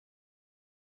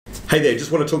Hey there,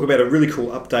 just want to talk about a really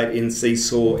cool update in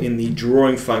SeeSaw in the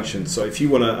drawing function. So if you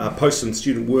want to post some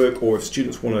student work, or if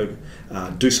students want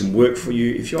to do some work for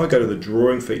you, if I go to the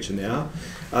drawing feature now,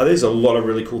 there's a lot of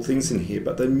really cool things in here,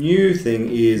 but the new thing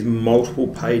is multiple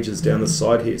pages down the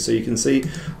side here. So you can see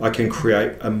I can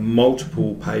create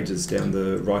multiple pages down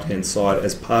the right hand side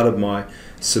as part of my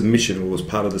submission, or as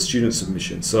part of the student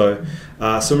submission. So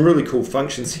some really cool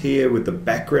functions here with the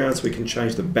backgrounds. We can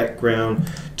change the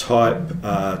background type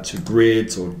to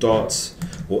grids or dots,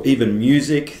 or even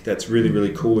music. That's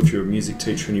really cool if you're a music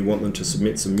teacher and you want them to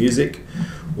submit some music,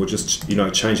 or just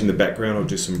changing the background or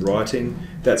do some writing.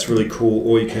 That's really cool.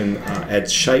 Or you can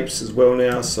add shapes as well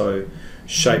now. So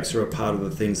shapes are a part of the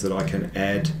things that I can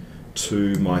add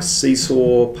to my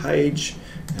SeeSaw page,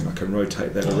 and I can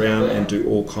rotate that around and do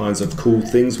all kinds of cool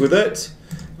things with it,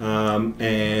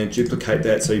 and duplicate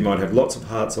that, so you might have lots of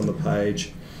hearts on the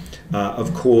page.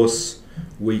 Of course,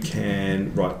 we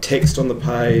can write text on the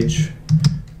page,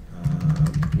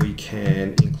 we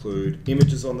can include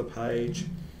images on the page,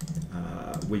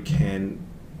 we can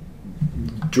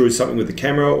draw something with the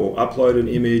camera or upload an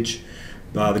image.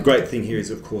 The great thing here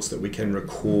is, of course, that we can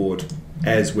record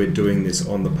as we're doing this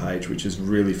on the page, which is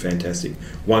really fantastic.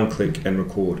 One click and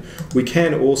record. We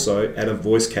can also add a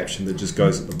voice caption that just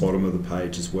goes at the bottom of the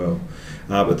page as well.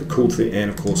 But the cool thing, and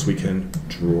of course we can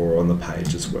draw on the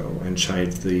page as well and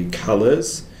change the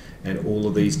colors and all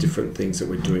of these different things that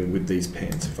we're doing with these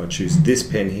pens. If I choose this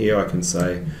pen here, I can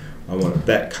say I want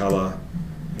that color,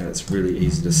 and it's really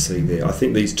easy to see there. I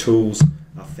think these tools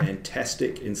are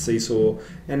fantastic in SeeSaw,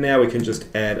 and now we can just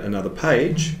add another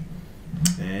page,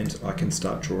 and I can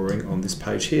start drawing on this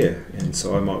page here. And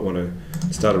so I might want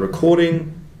to start a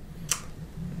recording.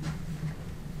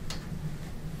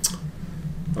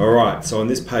 Alright, so on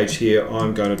this page here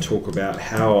I'm going to talk about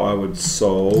how I would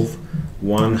solve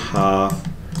 1/2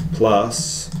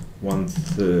 plus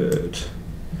 1/3.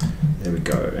 There we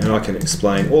go, and I can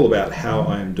explain all about how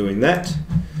I am doing that.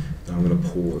 And I'm going to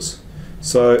pause.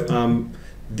 So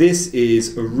this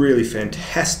is a really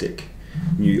fantastic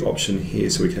new option here,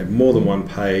 so we can have more than one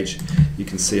page. You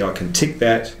can see I can tick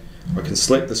that, I can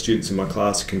select the students in my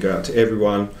class, it can go out to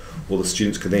everyone, or the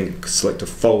students can then select a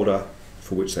folder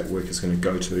for which that work is going to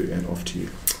go to and off to you.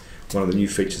 One of the new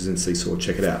features in SeeSaw,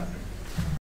 check it out.